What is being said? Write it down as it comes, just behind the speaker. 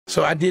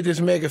So I did this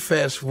mega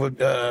fest with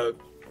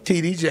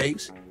T.D.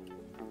 Jakes.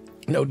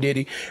 No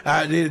Diddy.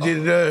 I did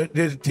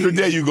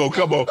There you go.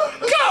 Come on,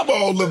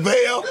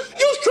 Lavelle. You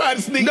was trying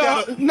to sneak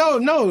out. No.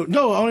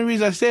 Only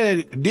reason I said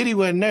it, Diddy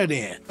wasn't there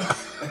then.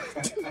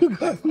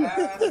 Man,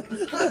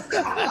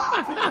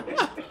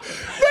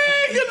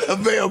 get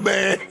Lavelle,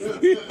 man.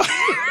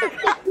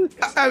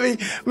 I mean,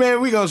 man,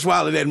 we gonna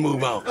swallow that and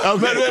move on.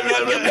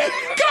 Okay.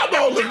 Come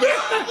on,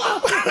 Lavelle.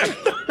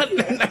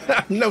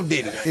 No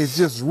Diddy. It's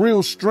just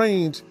real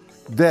strange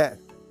that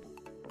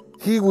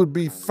he would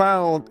be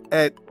found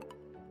at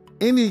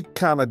any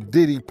kind of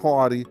Diddy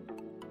party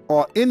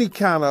or any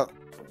kind of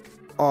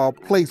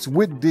place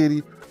with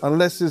Diddy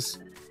unless it's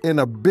in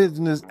a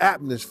business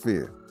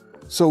atmosphere.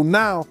 So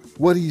now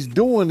what he's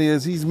doing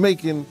is he's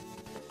making,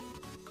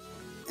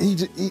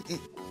 he's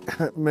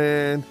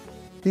making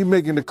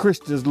the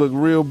Christians look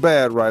real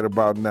bad right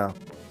about now.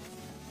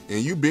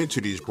 And you been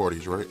to these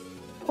parties, right?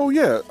 Oh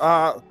yeah,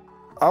 I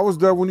was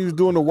there when he was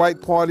doing the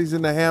white parties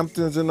in the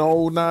Hamptons and the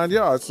whole 9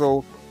 yards.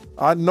 So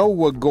I know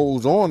what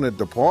goes on at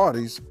the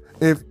parties.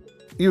 If,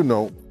 you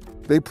know,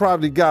 they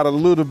probably got a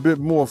little bit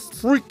more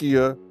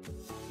freakier,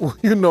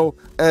 you know,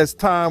 as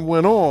time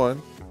went on,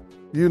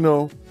 you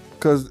know,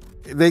 because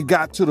they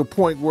got to the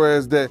point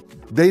whereas that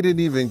they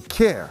didn't even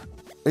care.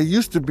 It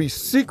used to be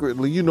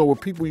secretly, you know, where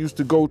people used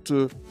to go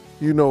to,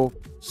 you know,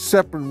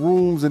 separate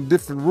rooms and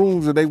different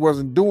rooms, and they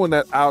wasn't doing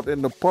that out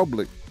in the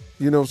public,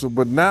 you know, so,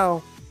 but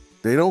now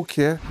they don't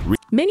care.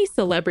 Many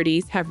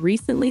celebrities have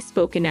recently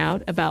spoken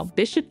out about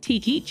Bishop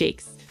T.D.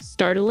 Jake's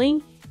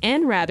startling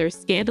and rather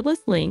scandalous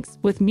links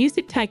with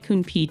music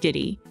tycoon P.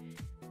 Diddy.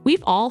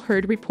 We've all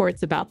heard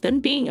reports about them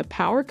being a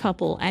power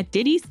couple at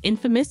Diddy's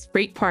infamous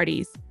freight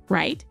parties,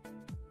 right?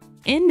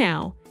 And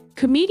now,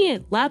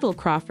 comedian Lavell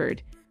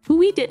Crawford, who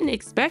we didn't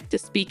expect to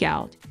speak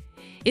out,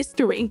 is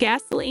throwing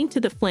gasoline to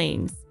the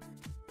flames.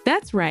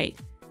 That's right,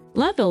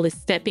 Lavell is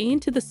stepping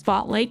into the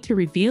spotlight to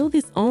reveal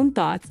his own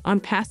thoughts on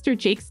Pastor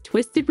Jake's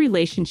twisted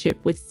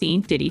relationship with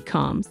Sean Diddy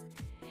Combs.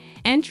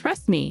 And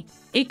trust me,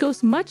 it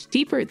goes much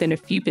deeper than a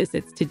few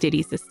visits to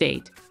Diddy's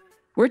estate.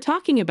 We're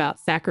talking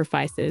about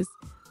sacrifices,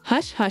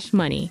 hush-hush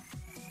money,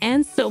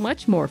 and so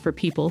much more for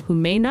people who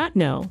may not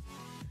know.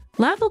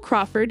 Lavell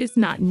Crawford is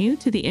not new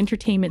to the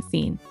entertainment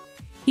scene.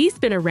 He's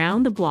been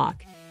around the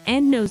block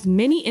and knows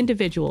many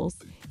individuals,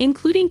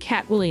 including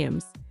Cat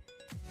Williams.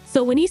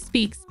 So when he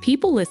speaks,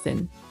 people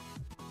listen.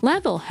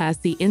 Lavell has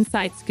the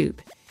inside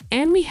scoop,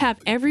 and we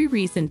have every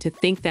reason to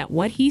think that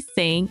what he's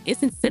saying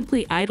isn't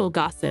simply idle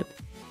gossip.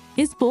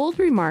 His bold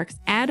remarks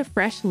add a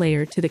fresh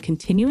layer to the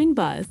continuing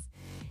buzz,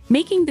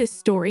 making this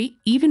story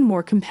even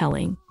more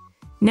compelling.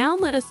 Now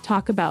let us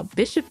talk about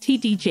Bishop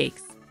T.D.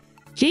 Jakes.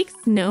 Jakes,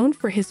 known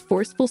for his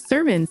forceful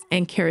sermons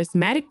and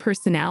charismatic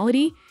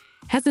personality,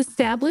 has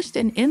established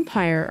an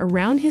empire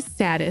around his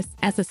status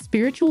as a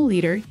spiritual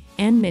leader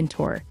and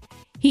mentor.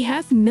 He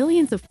has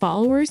millions of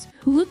followers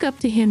who look up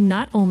to him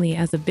not only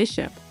as a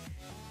bishop,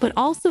 but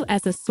also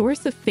as a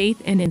source of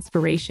faith and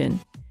inspiration.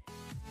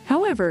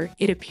 However,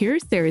 it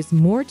appears there is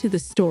more to the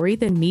story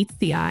than meets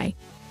the eye.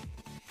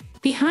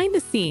 Behind the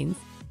scenes,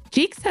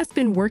 Jakes has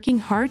been working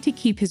hard to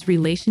keep his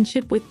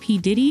relationship with P.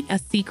 Diddy a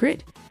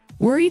secret,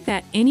 worried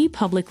that any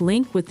public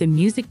link with the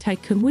music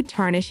tycoon would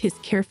tarnish his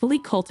carefully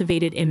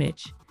cultivated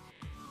image.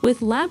 With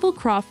Lavell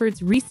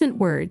Crawford's recent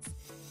words,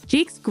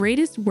 Jake's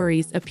greatest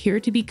worries appear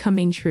to be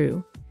coming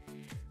true.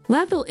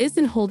 Lavell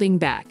isn't holding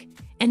back,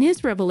 and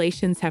his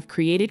revelations have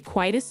created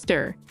quite a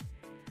stir.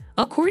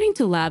 According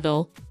to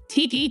Lavell,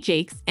 T.D.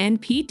 Jakes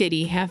and P.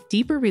 Diddy have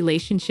deeper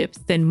relationships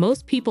than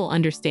most people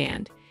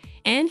understand,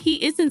 and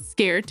he isn't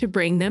scared to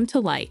bring them to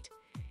light.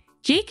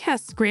 Jake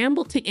has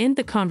scrambled to end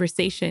the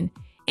conversation,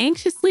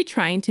 anxiously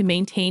trying to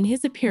maintain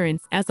his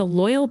appearance as a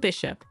loyal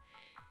bishop.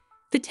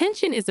 The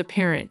tension is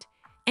apparent,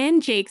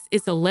 and Jakes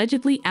is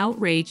allegedly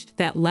outraged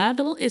that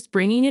Lavell is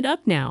bringing it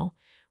up now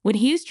when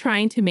he is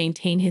trying to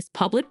maintain his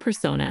public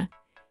persona.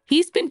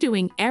 He's been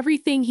doing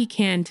everything he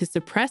can to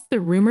suppress the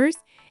rumors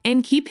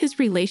and keep his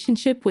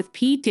relationship with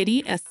P.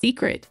 Diddy a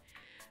secret.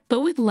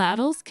 But with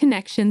Lavell's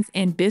connections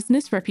and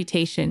business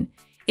reputation,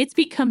 it's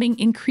becoming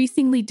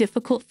increasingly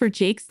difficult for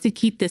Jakes to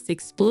keep this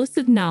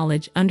explosive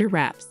knowledge under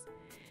wraps.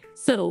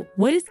 So,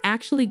 what is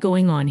actually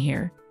going on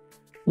here?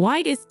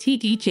 Why is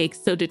T.D.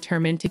 Jakes so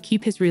determined to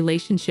keep his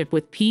relationship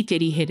with P.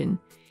 Diddy hidden?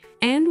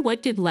 And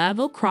what did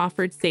Lavell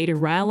Crawford say to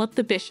rile up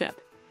the bishop?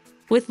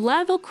 With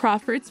Lavell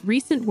Crawford's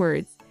recent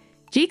words,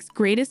 Jake's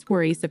greatest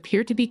worries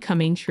appear to be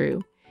coming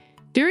true.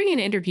 During an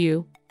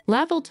interview,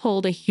 Lavell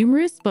told a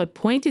humorous but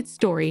pointed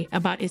story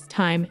about his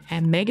time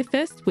at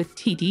Megafest with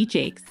T.D.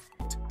 Jakes.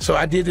 So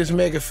I did this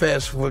mega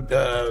fest with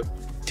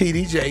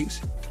T.D.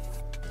 Jakes.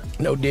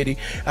 No Diddy.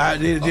 I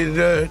did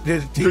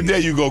There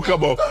you go.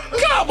 Come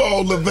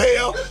on,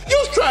 Lavelle. You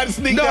was trying to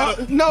sneak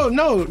out.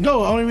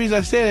 No. Only reason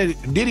I said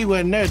it, Diddy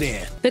wasn't there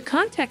then. The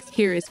context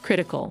here is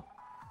critical.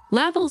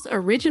 Lavell's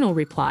original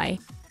reply,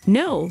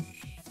 "No,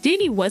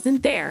 Diddy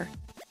wasn't there,"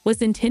 was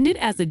intended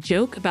as a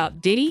joke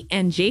about Diddy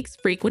and Jake's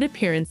frequent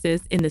appearances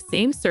in the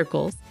same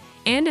circles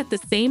and at the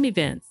same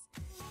events.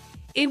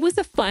 It was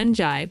a fun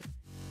jibe,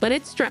 but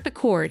it struck a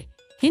chord,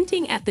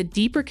 hinting at the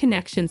deeper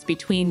connections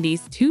between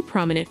these two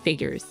prominent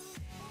figures.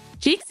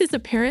 Jakes is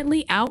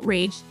apparently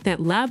outraged that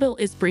Lavelle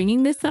is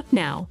bringing this up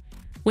now,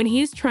 when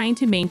he is trying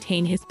to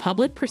maintain his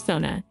public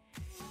persona.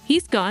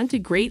 He's gone to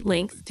great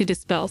lengths to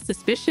dispel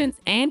suspicions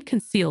and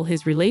conceal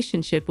his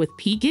relationship with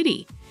P.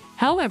 Diddy.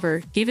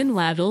 However, given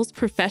Lavelle's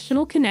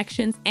professional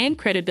connections and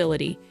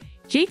credibility,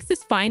 Jakes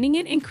is finding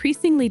it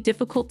increasingly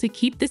difficult to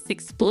keep this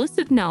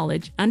explosive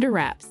knowledge under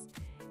wraps.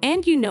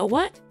 And you know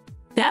what?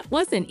 That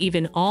wasn't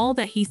even all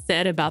that he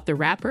said about the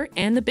rapper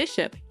and the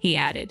bishop, he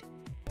added.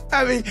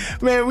 I mean,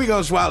 man, we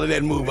gonna swallow that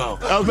and move on.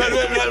 Come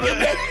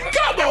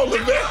on,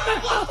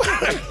 Lavelle.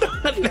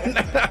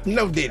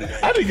 No Diddy.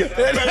 I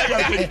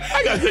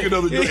gotta take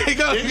another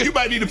drink. You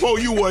might need to pour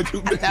you one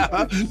too.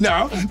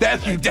 No,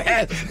 that's the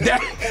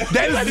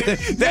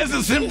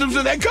symptoms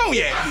of that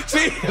cognac.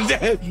 See,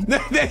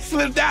 that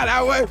slipped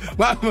out.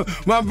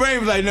 My brain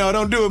was like, no,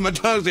 don't do it. My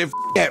tongue said,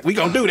 that. We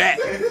gonna do that.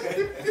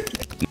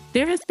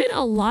 There has been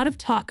a lot of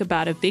talk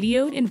about a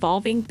video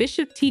involving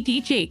Bishop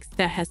T.D. Jakes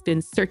that has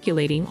been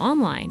circulating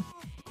online.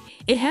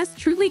 It has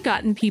truly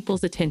gotten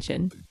people's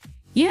attention.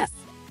 Yes,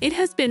 it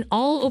has been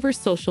all over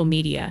social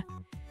media.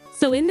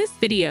 So in this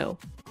video,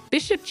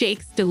 Bishop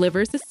Jakes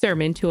delivers a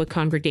sermon to a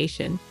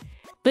congregation.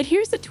 But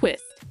here's a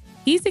twist.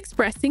 He's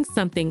expressing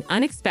something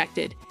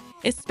unexpected,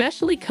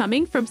 especially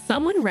coming from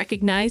someone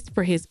recognized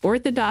for his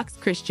Orthodox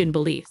Christian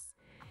beliefs.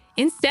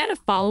 Instead of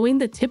following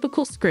the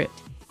typical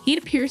script, he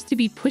appears to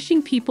be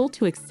pushing people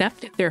to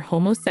accept their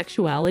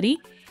homosexuality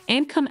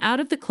and come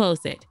out of the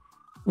closet.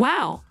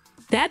 Wow,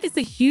 that is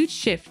a huge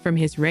shift from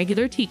his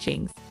regular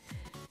teachings.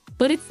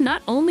 But it's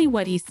not only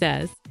what he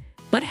says,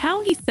 but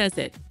how he says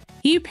it.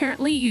 He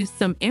apparently used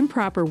some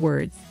improper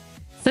words,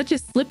 such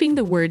as slipping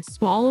the word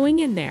swallowing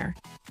in there.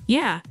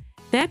 Yeah,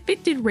 that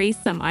bit did raise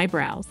some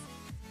eyebrows.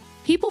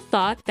 People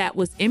thought that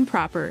was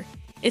improper,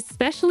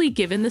 especially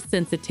given the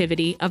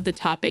sensitivity of the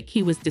topic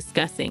he was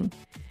discussing.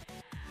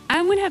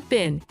 I would have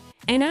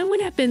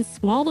been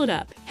swallowed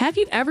up. Have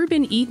you ever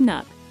been eaten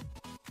up?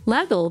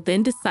 Lavelle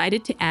then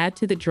decided to add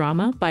to the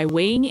drama by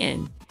weighing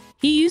in.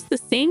 He used the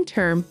same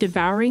term,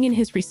 devouring, in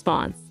his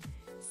response,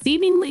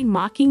 seemingly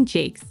mocking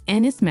Jakes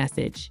and his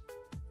message.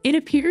 It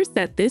appears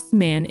that this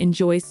man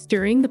enjoys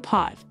stirring the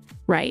pot,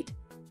 right?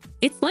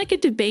 It's like a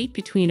debate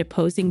between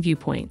opposing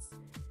viewpoints.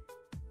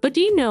 But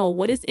do you know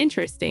what is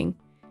interesting?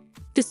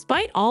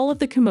 Despite all of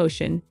the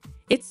commotion,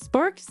 it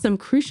sparked some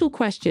crucial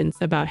questions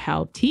about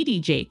how T.D.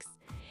 Jakes,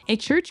 a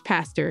church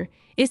pastor,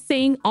 is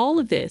saying all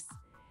of this.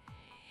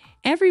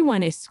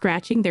 Everyone is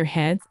scratching their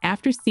heads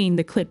after seeing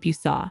the clip you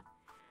saw.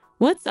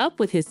 What's up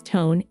with his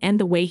tone and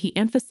the way he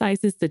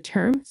emphasizes the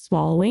term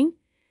swallowing?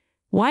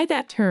 Why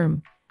that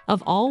term,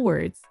 of all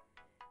words?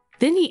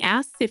 Then he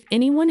asks if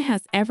anyone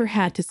has ever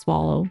had to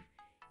swallow.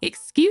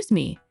 Excuse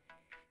me,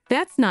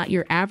 that's not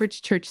your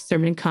average church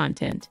sermon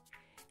content.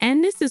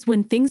 And this is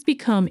when things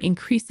become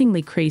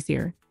increasingly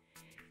crazier.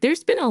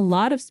 There's been a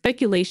lot of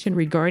speculation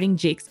regarding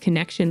Jake's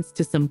connections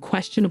to some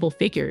questionable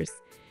figures,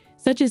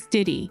 such as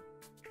Diddy.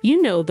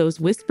 You know, those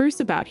whispers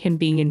about him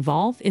being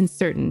involved in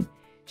certain,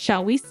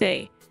 shall we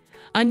say,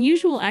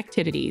 unusual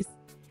activities.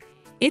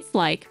 It's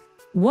like,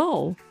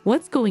 whoa,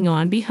 what's going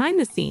on behind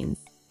the scenes?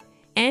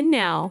 And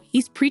now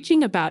he's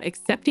preaching about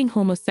accepting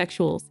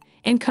homosexuals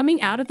and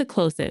coming out of the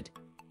closet.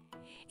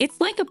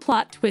 It's like a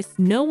plot twist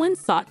no one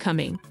saw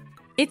coming.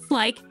 It's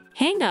like,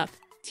 hang up,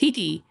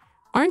 TD.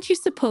 Aren't you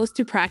supposed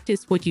to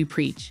practice what you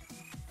preach?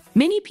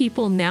 Many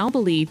people now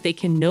believe they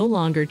can no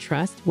longer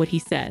trust what he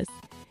says.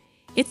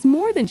 It's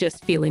more than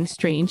just feeling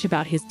strange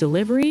about his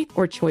delivery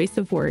or choice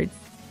of words.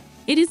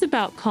 It is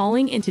about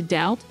calling into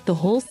doubt the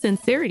whole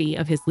sincerity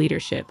of his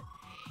leadership.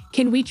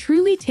 Can we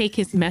truly take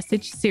his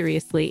message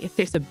seriously if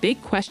there's a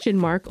big question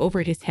mark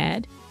over his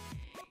head?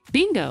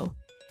 Bingo!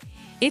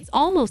 It's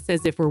almost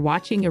as if we're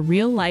watching a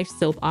real-life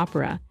soap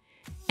opera,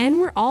 and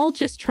we're all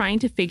just trying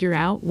to figure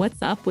out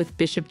what's up with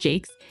Bishop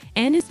Jakes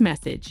and his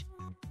message.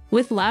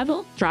 With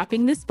Lavelle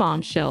dropping this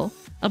bombshell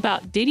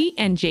about Diddy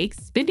and Jakes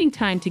spending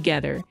time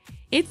together,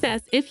 it's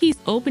as if he's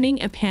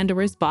opening a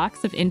Pandora's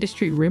box of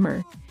industry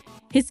rumor.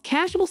 His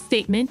casual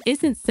statement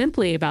isn't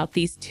simply about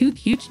these two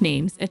huge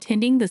names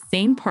attending the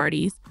same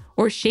parties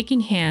or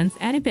shaking hands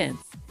at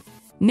events.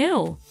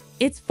 No,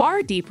 it's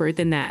far deeper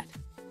than that.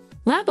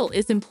 Lavelle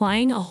is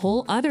implying a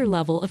whole other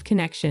level of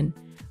connection,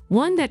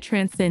 one that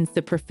transcends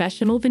the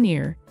professional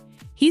veneer.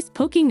 He's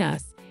poking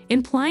us,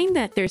 implying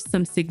that there's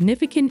some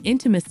significant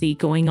intimacy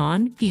going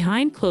on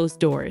behind closed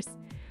doors.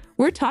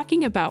 We're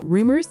talking about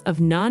rumors of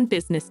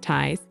non-business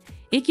ties,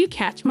 if you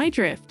catch my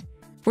drift.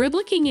 We're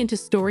looking into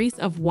stories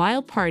of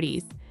wild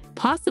parties,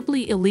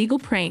 possibly illegal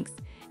pranks,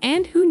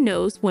 and who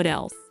knows what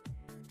else.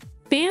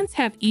 Fans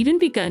have even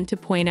begun to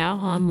point out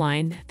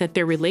online that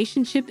their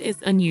relationship is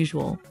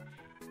unusual.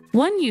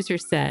 One user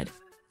said,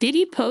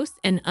 Diddy posts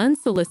an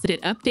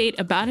unsolicited update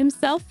about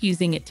himself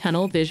using a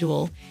tunnel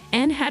visual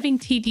and having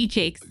T.D.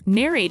 Jakes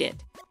narrate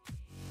it.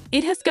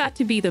 It has got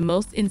to be the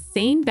most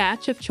insane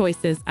batch of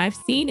choices I've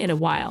seen in a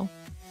while.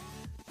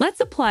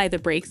 Let's apply the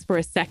brakes for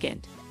a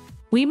second.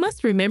 We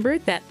must remember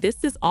that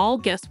this is all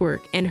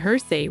guesswork and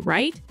hearsay,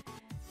 right?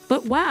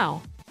 But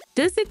wow,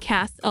 does it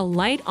cast a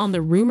light on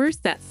the rumors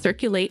that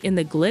circulate in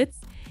the glitz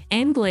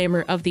and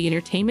glamour of the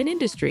entertainment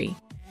industry?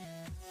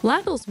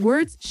 Lavelle's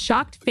words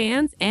shocked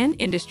fans and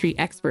industry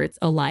experts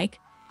alike,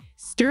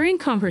 stirring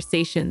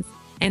conversations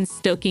and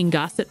stoking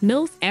gossip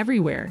mills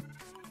everywhere.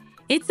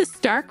 It's a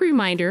stark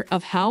reminder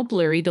of how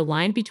blurry the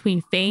line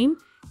between fame,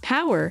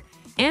 power,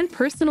 and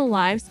personal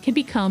lives can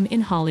become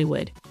in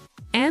Hollywood.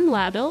 And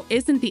Lavelle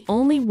isn't the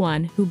only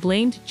one who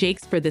blamed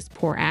Jakes for this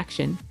poor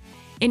action.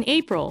 In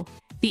April,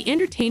 the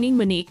entertaining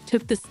Monique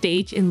took the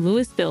stage in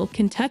Louisville,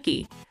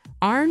 Kentucky,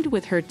 armed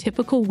with her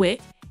typical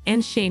wit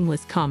and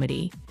shameless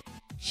comedy.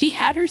 She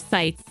had her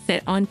sights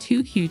set on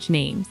two huge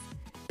names,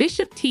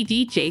 Bishop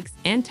T.D. Jakes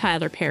and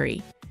Tyler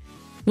Perry.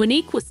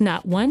 Monique was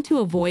not one to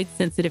avoid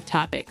sensitive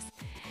topics,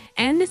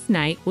 and this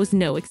night was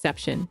no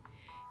exception.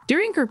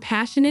 During her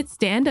passionate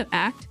stand-up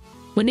act,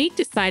 Monique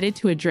decided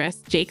to address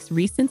Jake's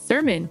recent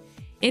sermon,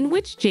 in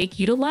which Jake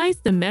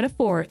utilized the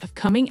metaphor of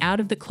coming out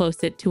of the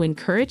closet to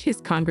encourage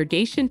his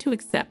congregation to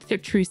accept their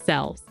true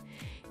selves.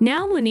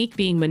 Now Monique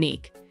being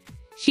Monique,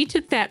 she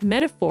took that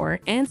metaphor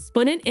and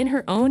spun it in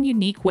her own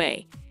unique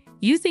way,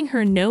 using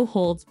her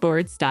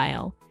no-holds-barred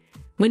style.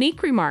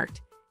 Monique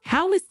remarked,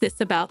 "How is this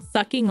about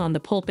sucking on the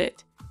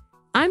pulpit?"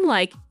 I'm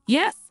like,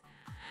 "Yes,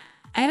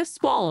 I have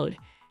swallowed.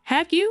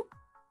 Have you?"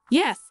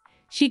 Yes,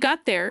 she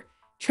got there,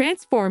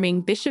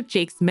 transforming Bishop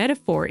Jake's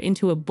metaphor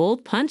into a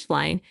bold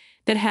punchline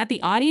that had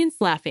the audience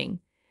laughing.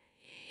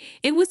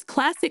 It was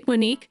classic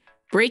Monique,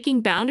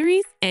 breaking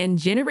boundaries and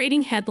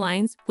generating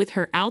headlines with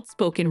her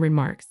outspoken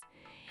remarks.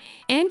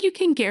 And you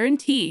can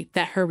guarantee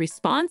that her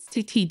response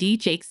to T.D.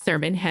 Jake's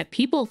sermon had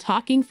people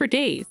talking for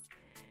days.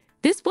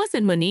 This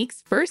wasn't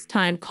Monique's first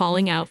time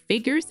calling out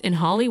figures in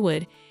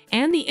Hollywood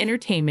and the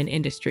entertainment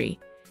industry.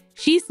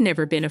 She's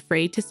never been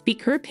afraid to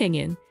speak her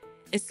opinion,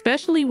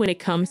 especially when it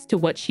comes to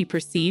what she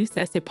perceives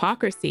as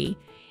hypocrisy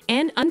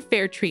and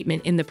unfair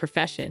treatment in the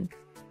profession.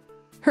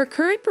 Her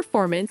current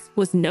performance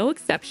was no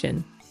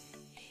exception.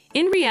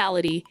 In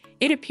reality,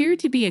 it appeared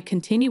to be a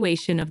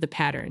continuation of the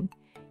pattern.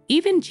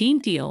 Even Gene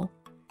Deal,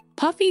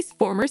 Puffy's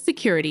former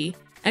security,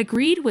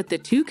 agreed with the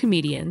two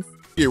comedians.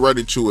 Get right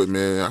into it,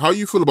 man. How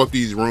you feel about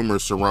these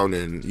rumors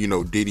surrounding,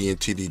 Diddy and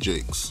T.D.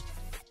 Jakes?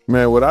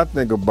 Man, what I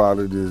think about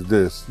it is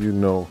this,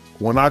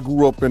 when I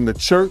grew up in the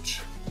church,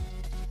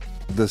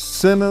 the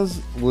sinners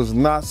was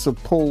not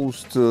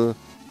supposed to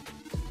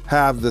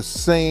have the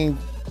same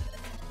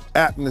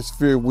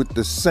atmosphere with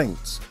the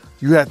saints.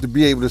 You have to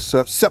be able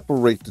to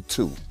separate the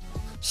two.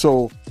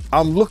 So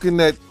I'm looking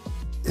at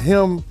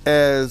him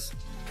as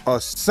a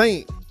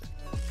saint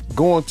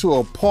going to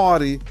a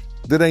party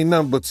that ain't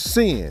nothing but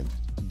sin.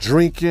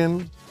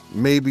 Drinking,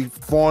 maybe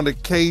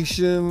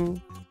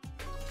fornication,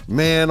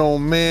 man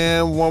on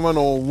man, woman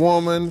on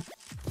woman,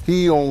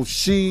 he on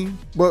she,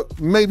 but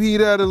maybe he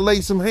there to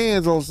lay some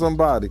hands on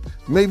somebody.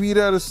 Maybe he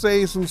there to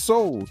save some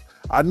souls.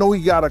 I know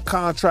he got a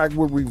contract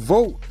with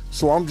Revolt,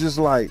 so I'm just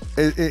like,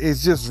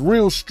 it's just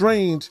real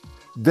strange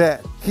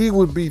that he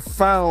would be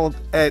found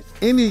at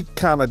any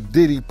kind of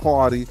Diddy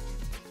party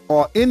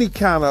or any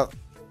kind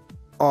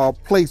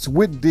of place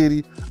with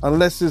Diddy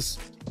unless it's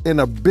in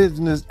a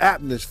business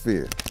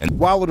atmosphere. And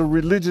why would a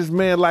religious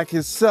man like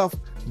himself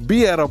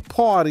be at a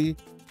party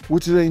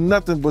which ain't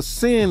nothing but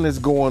sin that's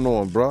going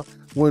on, bro?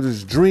 Whether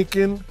it's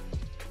drinking,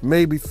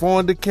 maybe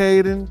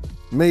fornicating,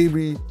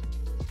 maybe,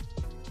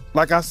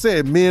 like I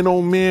said, men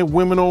on men,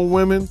 women on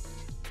women.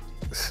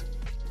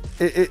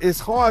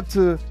 It's hard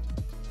to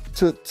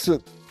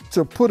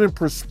put in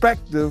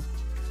perspective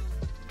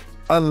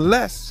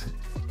unless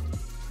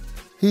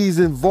he's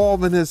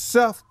involving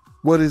himself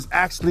what is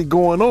actually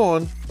going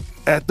on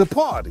at the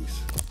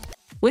parties.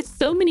 With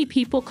so many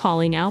people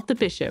calling out the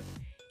bishop,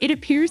 it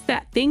appears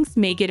that things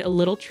may get a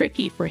little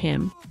tricky for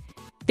him.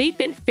 They've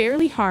been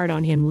fairly hard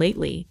on him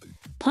lately,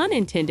 pun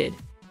intended,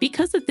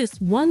 because of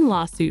this one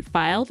lawsuit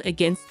filed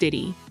against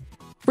Diddy.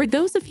 For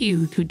those of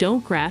you who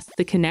don't grasp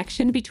the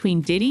connection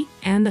between Diddy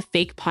and the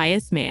fake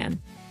pious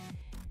man,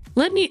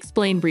 let me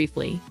explain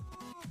briefly.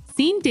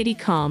 Sean Diddy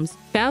Combs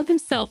found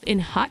himself in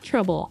hot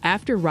trouble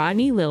after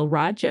Rodney Lil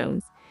Rod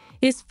Jones,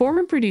 his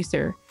former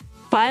producer,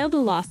 filed a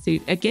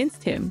lawsuit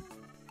against him.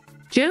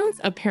 Jones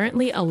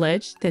apparently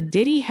alleged that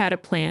Diddy had a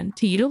plan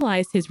to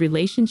utilize his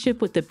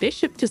relationship with the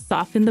bishop to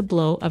soften the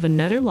blow of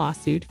another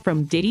lawsuit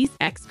from Diddy's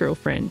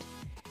ex-girlfriend.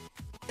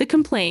 The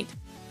complaint,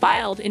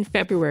 filed in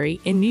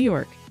February in New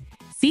York,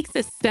 seeks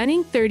a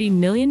stunning $30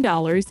 million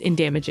in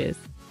damages.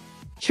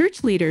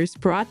 Church leaders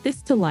brought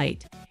this to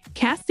light,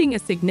 casting a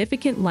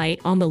significant light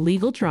on the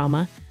legal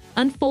drama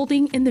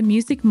unfolding in the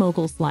music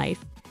mogul's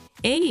life.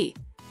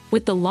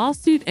 With the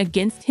lawsuit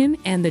against him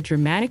and the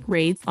dramatic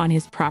raids on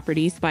his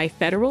properties by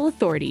federal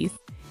authorities,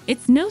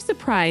 it's no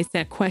surprise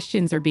that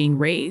questions are being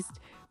raised,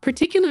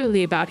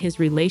 particularly about his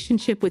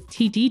relationship with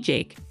T.D.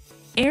 Jake.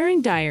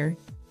 Aaron Dyer,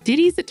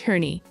 Diddy's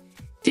attorney,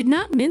 did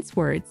not mince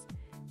words,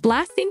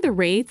 blasting the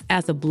raids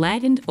as a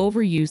blatant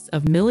overuse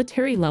of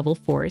military-level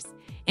force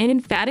and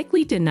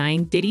emphatically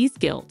denying Diddy's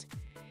guilt.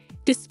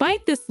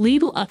 Despite this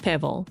legal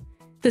upheaval,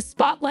 the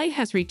spotlight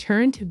has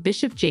returned to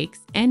Bishop Jakes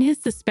and his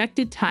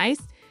suspected ties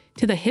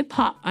to the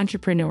hip-hop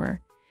entrepreneur.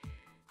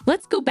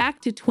 Let's go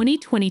back to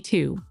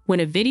 2022, when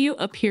a video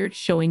appeared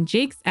showing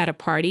Jakes at a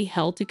party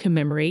held to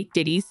commemorate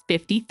Diddy's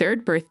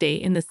 53rd birthday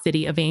in the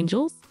city of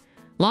Angels,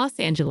 Los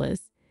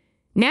Angeles.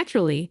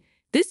 Naturally,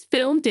 this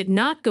film did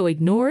not go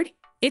ignored.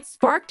 It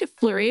sparked a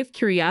flurry of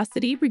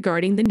curiosity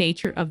regarding the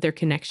nature of their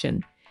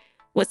connection.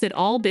 Was it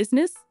all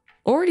business,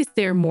 or is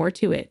there more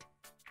to it?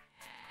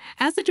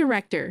 As a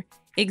director,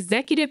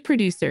 executive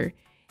producer,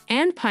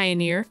 and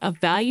pioneer of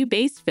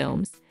value-based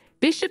films,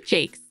 Bishop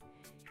Jakes,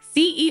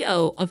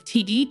 CEO of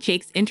T.D.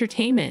 Jakes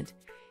Entertainment,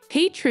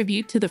 paid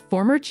tribute to the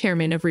former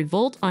chairman of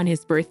Revolt on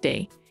his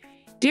birthday.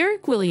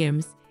 Derek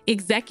Williams,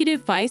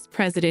 executive vice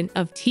president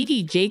of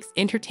T.D. Jakes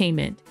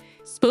Entertainment,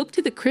 spoke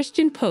to the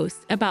Christian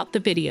Post about the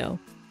video.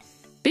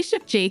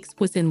 Bishop Jakes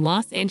was in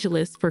Los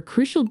Angeles for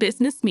crucial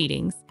business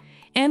meetings,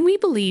 and we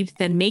believed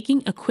that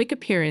making a quick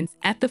appearance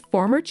at the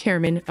former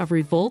chairman of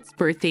Revolt's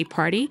birthday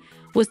party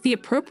was the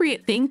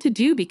appropriate thing to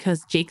do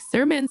because Jakes'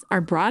 sermons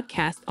are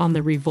broadcast on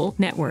the Revolt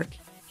network.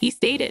 He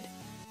stated,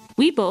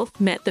 "We both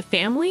met the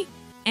family,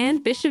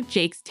 and Bishop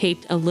Jakes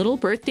taped a little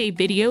birthday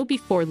video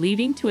before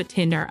leaving to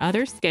attend our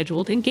other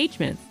scheduled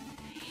engagements.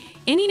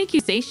 Any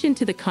accusation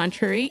to the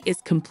contrary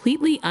is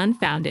completely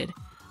unfounded,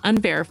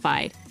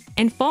 unverified,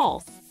 and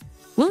false."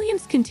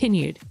 Williams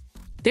continued,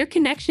 "Their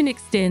connection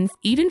extends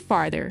even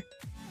farther.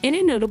 In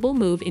a notable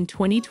move in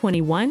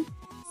 2021,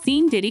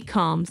 Sean Diddy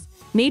Combs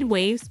made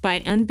waves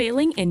by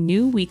unveiling a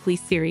new weekly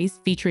series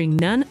featuring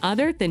none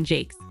other than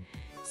Jakes,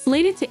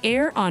 slated to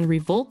air on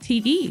Revolt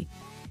TV,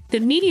 the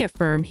media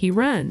firm he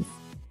runs.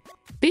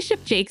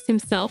 Bishop Jakes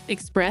himself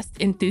expressed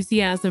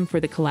enthusiasm for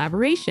the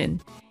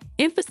collaboration,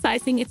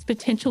 emphasizing its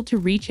potential to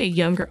reach a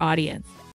younger audience.